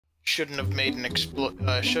shouldn't have made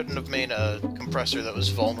shouldn't have made a compressor that was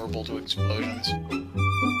vulnerable to explosions.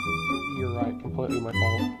 You're right, completely my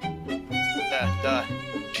fault. Yeah,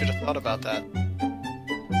 should have thought about that.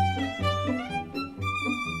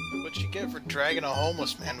 What'd you get for dragging a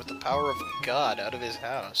homeless man with the power of God out of his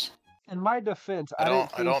house? In my defense, I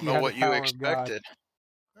didn't think don't you know had what the you power of God. expected.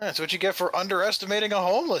 That's what you get for underestimating a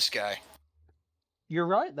homeless guy. You're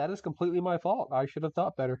right, that is completely my fault. I should have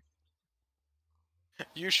thought better.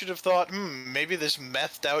 You should have thought, maybe this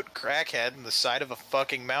methed out crackhead in the side of a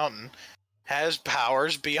fucking mountain has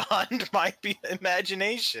powers beyond my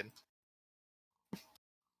imagination.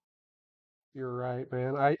 You're right,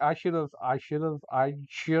 man. I should have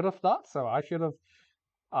thought so. I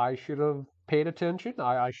should have paid attention.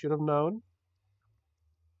 I should have known.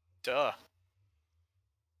 Duh.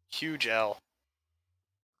 Huge L.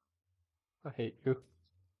 I hate you.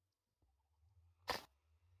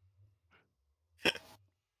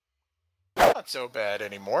 Not so bad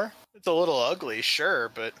anymore. It's a little ugly,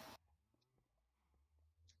 sure, but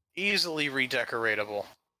easily redecoratable.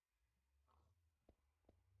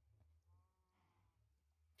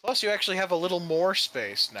 Plus, you actually have a little more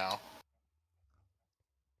space now.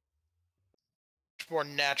 Much more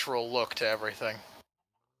natural look to everything.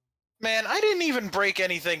 Man, I didn't even break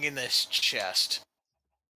anything in this chest.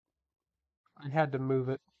 I had to move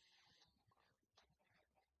it.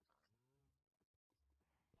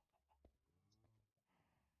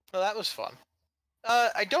 Well, that was fun.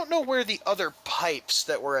 I don't know where the other pipes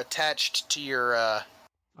that were attached to your,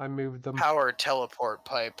 I moved them. power teleport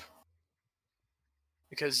pipe.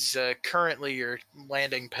 Because, currently your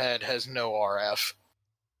landing pad has no RF.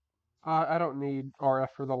 I don't need RF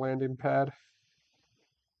for the landing pad.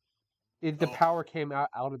 The power came out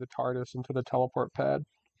of the TARDIS into the teleport pad.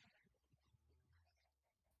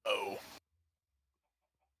 Oh.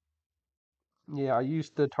 Yeah, I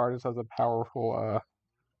used the TARDIS as a powerful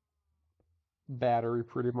battery,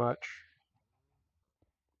 pretty much.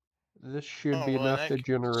 This should be enough to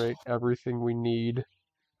generate everything we need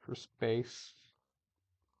for space.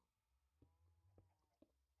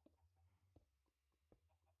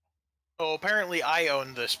 Oh, apparently I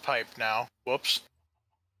own this pipe now. Whoops.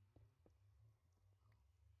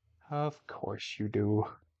 Of course you do.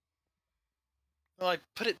 Well, I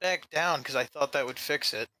put it back down because I thought that would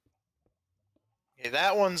fix it. Okay,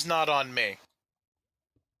 that one's not on me.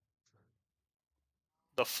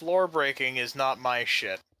 The floor breaking is not my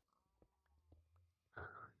shit.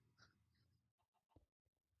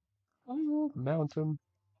 Oh, mountain.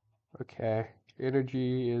 Okay,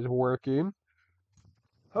 energy is working.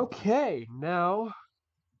 Okay, now,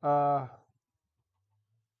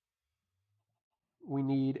 we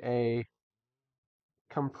need a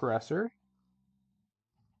compressor.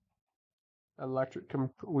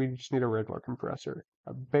 We just need a regular compressor.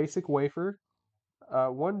 A basic wafer,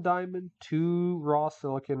 1 diamond, 2 raw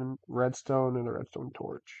silicon, redstone, and a redstone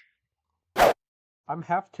torch. I'm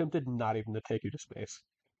half tempted not even to take you to space.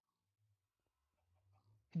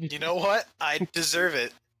 You know what? I deserve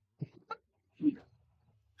it.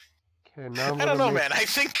 Okay, now I don't know, man. I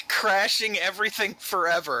think crashing everything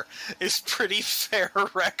forever is pretty fair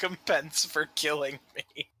recompense for killing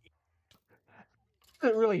me.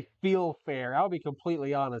 Doesn't really feel fair. I'll be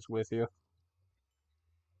completely honest with you.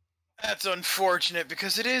 That's unfortunate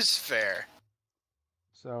because it is fair.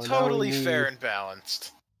 So totally fair and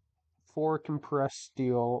balanced. 4 compressed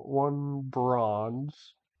steel, 1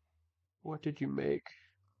 bronze. What did you make?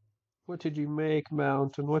 What did you make,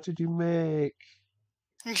 Mountain? What did you make?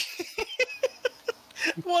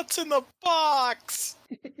 What's in the box?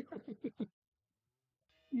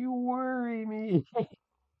 You worry me.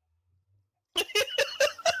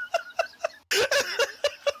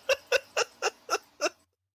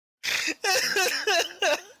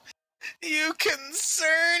 You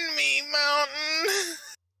concern me, Mountain.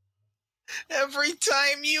 Every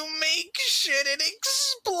time you make shit, it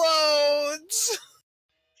explodes.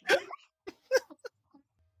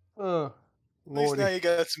 Oh, at least now you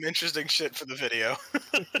got some interesting shit for the video.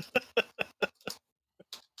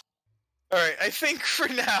 Alright, I think for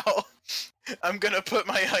now, I'm gonna put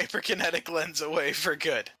my hyperkinetic lens away for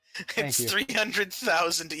good. It's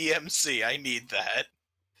 300,000 EMC, I need that.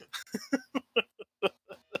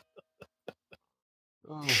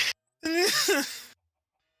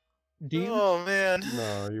 Oh man.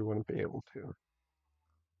 No, you wouldn't be able to.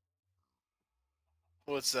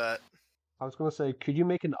 What's that? I was gonna say, could you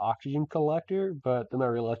make an oxygen collector? But then I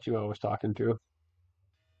realized who I was talking to.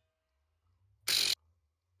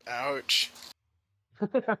 Ouch.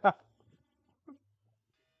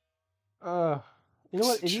 You know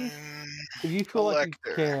what? If you feel like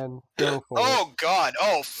you collector. can, go for it. Oh god.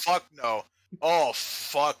 Oh fuck no. Oh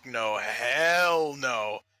fuck no. Hell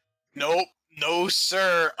no. Nope. No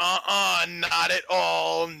sir. Not at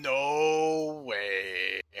all. No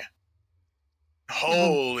way.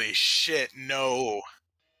 Holy shit, no.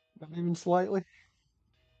 Not even slightly.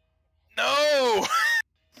 No!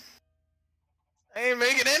 I ain't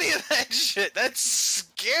making any of that shit. That's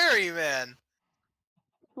scary, man.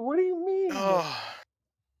 What do you mean? Oh.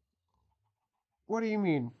 What do you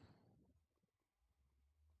mean?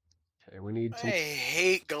 Okay, we need some. I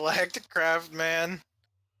hate Galactic Craft, man.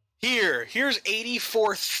 Here's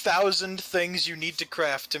 84,000 things you need to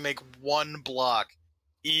craft to make one block.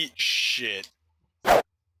 Eat shit.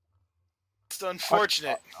 It's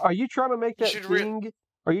unfortunate. Are you trying to make that thing?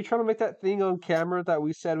 Are you trying to make that thing on camera that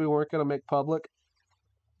we said we weren't going to make public?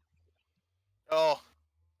 Oh.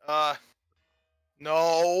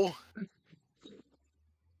 No.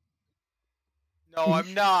 No,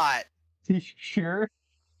 I'm not. You sure?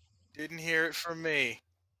 Didn't hear it from me.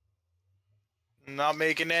 I'm not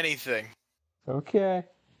making anything. Okay.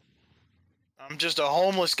 I'm just a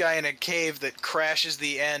homeless guy in a cave that crashes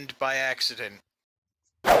the end by accident.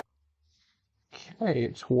 Okay,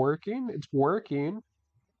 it's working. It's working.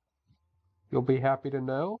 You'll be happy to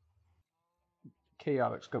know.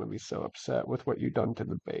 Chaotic's going to be so upset with what you've done to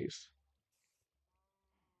the base.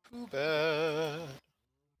 Too bad.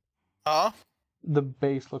 Huh? The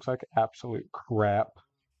base looks like absolute crap.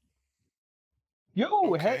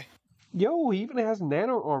 Yo, Okay. yo, he even has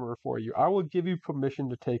nano armor for you. I will give you permission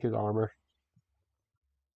to take his armor.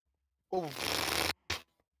 Oh.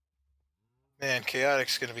 Man,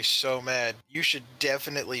 Chaotic's gonna be so mad. You should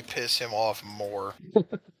definitely piss him off more.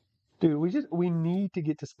 Dude, we need to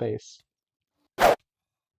get to space.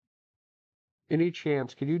 Any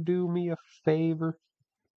chance, could you do me a favor?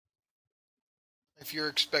 If you're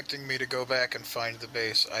expecting me to go back and find the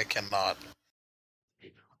base, I cannot.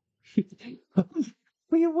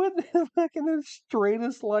 We went like in the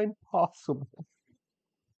straightest line possible.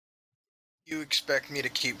 You expect me to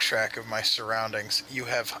keep track of my surroundings. You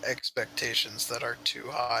have expectations that are too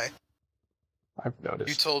high. I've noticed.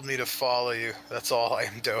 You told me to follow you. That's all I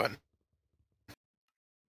am doing.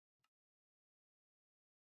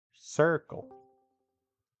 Circle.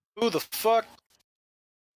 Who the fuck?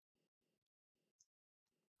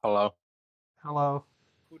 Hello. Hello.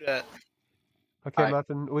 Who that? Okay, Hi.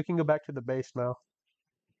 nothing. We can go back to the base now.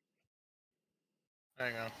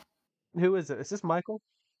 Hang on. Who is it? Is this Michael?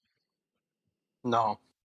 No.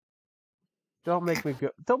 Don't make me go.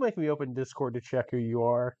 Don't make me open Discord to check who you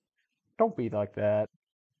are. Don't be like that.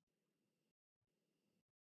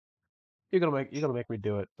 You're gonna make me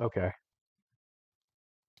do it. Okay.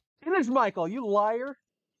 It is Michael. You liar.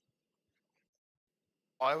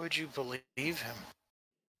 Why would you believe him?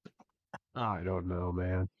 I don't know,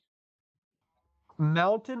 man.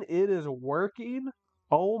 Mountain, it is working.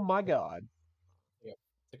 Oh my god. Yep.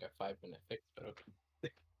 It's like a 5-minute fix, but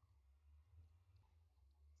okay.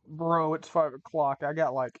 Bro, it's 5 o'clock. I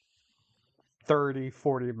got like 30,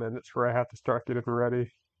 40 minutes where I have to start getting ready.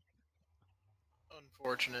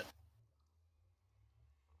 Unfortunate.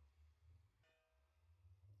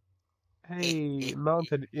 Hey,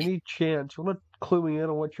 Mountain, any chance you want to clue me in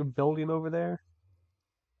on what you're building over there?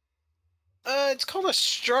 It's called a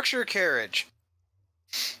structure carriage.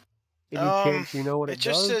 Any chance you know what it does?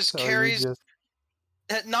 just says Or you carries. just-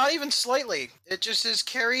 Not even slightly. It just says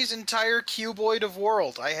carries entire cuboid of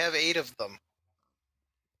world. I have 8 of them.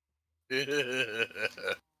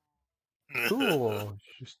 Cool.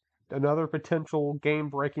 It's just another potential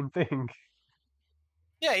game-breaking thing.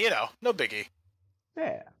 Yeah, you know, no biggie.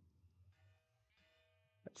 Yeah.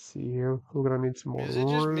 Let's see here. We're gonna need some more Is it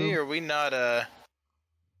just me, room. or are we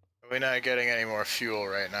not getting any more fuel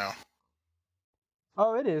right now?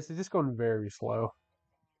 Oh, it is. It's just going very slow.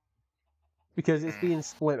 Because it's being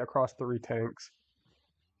split across 3 tanks.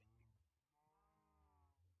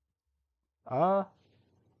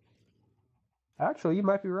 Actually, you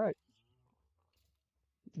might be right.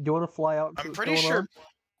 Do you want to fly out and see what's going on?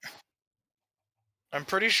 I'm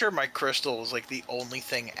pretty sure my crystal is like the only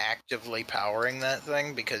thing actively powering that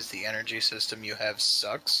thing because the energy system you have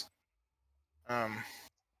sucks.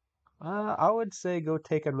 I would say go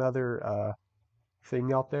take another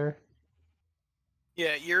thing out there.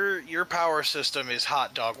 Yeah, your power system is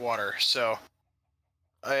hot dog water, so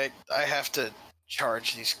I have to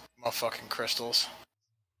charge these motherfucking crystals.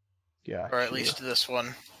 Yeah. Or at least this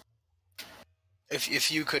one. If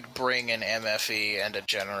you could bring an MFE and a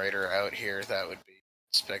generator out here, that would be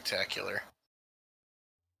spectacular.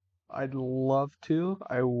 I'd love to.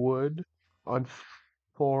 I would.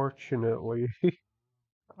 Unfortunately.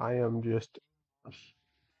 I am just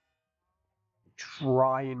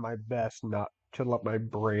trying my best not to let my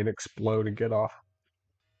brain explode and get off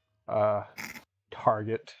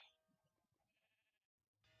target.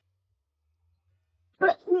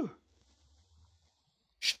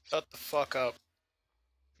 Shut the fuck up.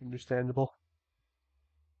 Understandable.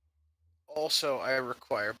 Also, I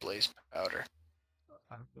require blaze powder.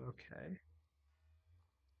 Okay.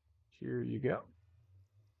 Here you go.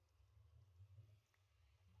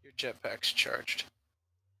 Your jetpack's charged.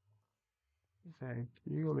 Thank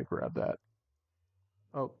you. Let me grab that.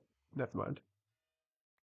 Oh, never mind.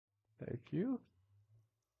 Thank you.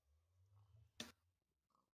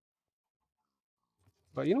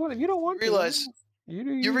 But you know what? If you don't want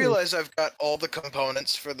You realize I've got all the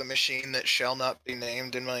components for the machine that shall not be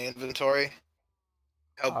named in my inventory?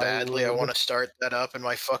 How badly I want to start that up in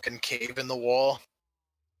my fucking cave in the wall.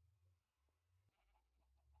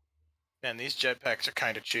 Man, these jetpacks are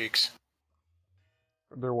kind of cheeks.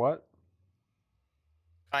 They're what?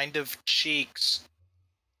 Kind of cheeks.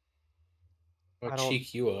 I'll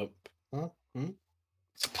cheek you up. Huh?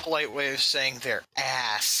 It's a polite way of saying they're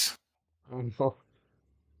ass.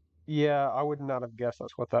 Yeah, I would not have guessed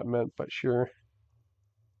that's what that meant, but sure.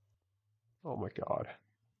 Oh my god.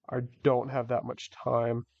 I don't have that much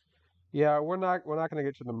time. Yeah, we're not gonna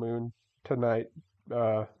get to the moon tonight.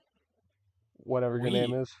 Whatever your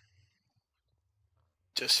name is.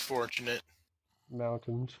 Disfortunate.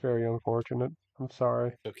 Mountains, very unfortunate. I'm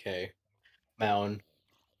sorry. Okay. Mountain.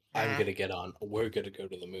 I'm gonna get on. We're gonna go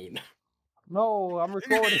to the moon. No, I'm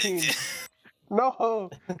recording. No,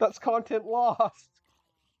 that's content lost.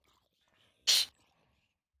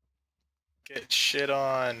 Get shit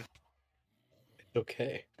on.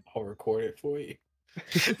 Okay, I'll record it for you.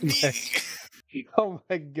 Oh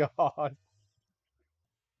my god.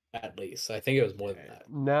 At least. I think it was more than that.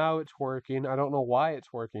 Now it's working. I don't know why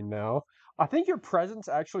it's working now. I think your presence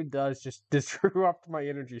actually does just disrupt my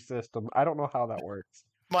energy system. I don't know how that works.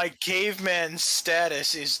 My caveman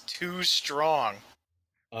status is too strong.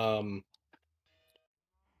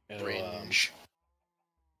 Cringe.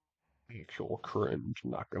 Actual cringe,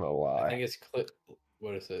 not gonna lie. I think it's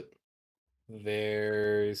what is it?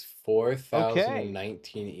 There's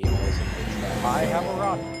 4,019 emails in the trash. I have a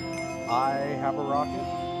rocket. I have a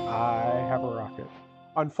rocket. I have a rocket.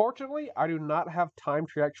 Unfortunately, I do not have time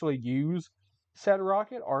to actually use said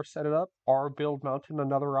rocket or set it up or build mountain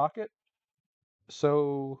another rocket.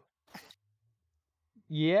 So,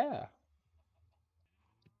 yeah.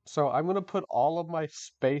 So I'm going to put all of my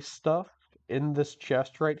space stuff in this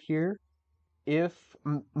chest right here. If,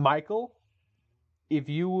 Michael, if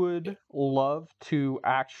you would love to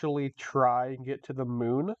actually try and get to the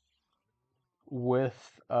moon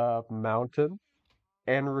with a mountain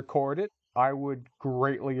and record it, I would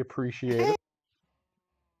greatly appreciate it.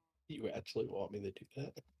 You actually want me to do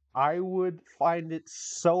that? I would find it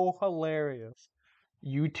so hilarious.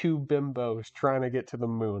 YouTube bimbos trying to get to the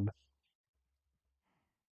moon.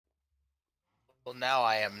 Well, now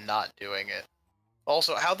I am not doing it.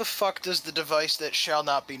 Also, how the fuck does the device that shall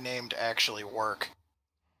not be named actually work?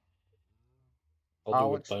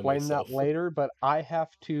 I'll explain that later, but I have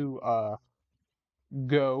to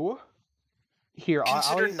go. Here,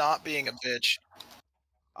 Consider not being a bitch.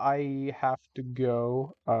 I have to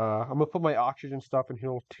go. I'm gonna put my oxygen stuff in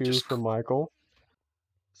here too for Michael.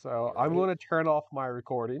 So right. I'm gonna turn off my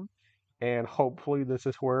recording, and hopefully this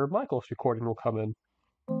is where Michael's recording will come in.